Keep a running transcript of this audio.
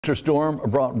Storm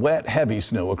brought wet, heavy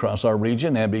snow across our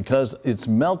region, and because it's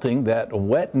melting, that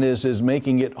wetness is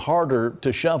making it harder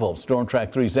to shovel. Storm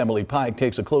Track 3's Emily Pike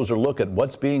takes a closer look at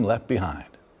what's being left behind.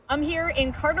 I'm here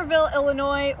in Carterville,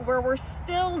 Illinois, where we're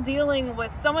still dealing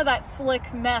with some of that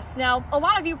slick mess. Now, a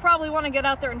lot of you probably want to get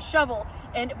out there and shovel,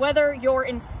 and whether you're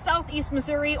in southeast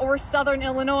Missouri or southern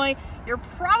Illinois, you're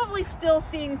probably still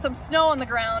seeing some snow on the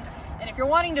ground. And if you're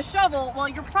wanting to shovel, well,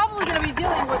 you're probably going to be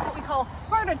dealing with what we call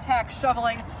heart attack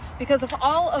shoveling because of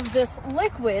all of this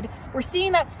liquid. We're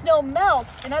seeing that snow melt,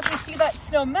 and as we see that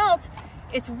snow melt,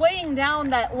 it's weighing down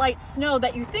that light snow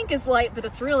that you think is light, but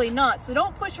it's really not. So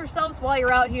don't push yourselves while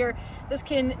you're out here. This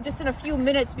can, just in a few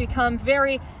minutes, become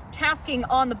very tasking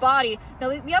on the body. Now,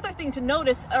 the other thing to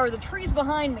notice are the trees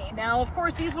behind me. Now, of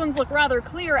course, these ones look rather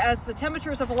clear as the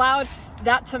temperatures have allowed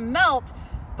that to melt,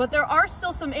 but there are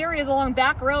still some areas along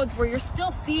back roads where you're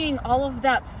still seeing all of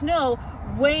that snow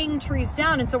weighing trees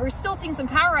down, and so we're still seeing some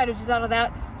power outages out of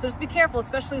that. So just be careful,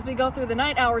 especially as we go through the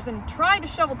night hours, and try to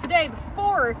shovel today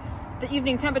before the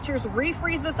evening temperatures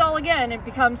refreeze this all again and it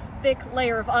becomes thick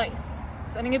layer of ice.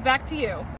 Sending it back to you.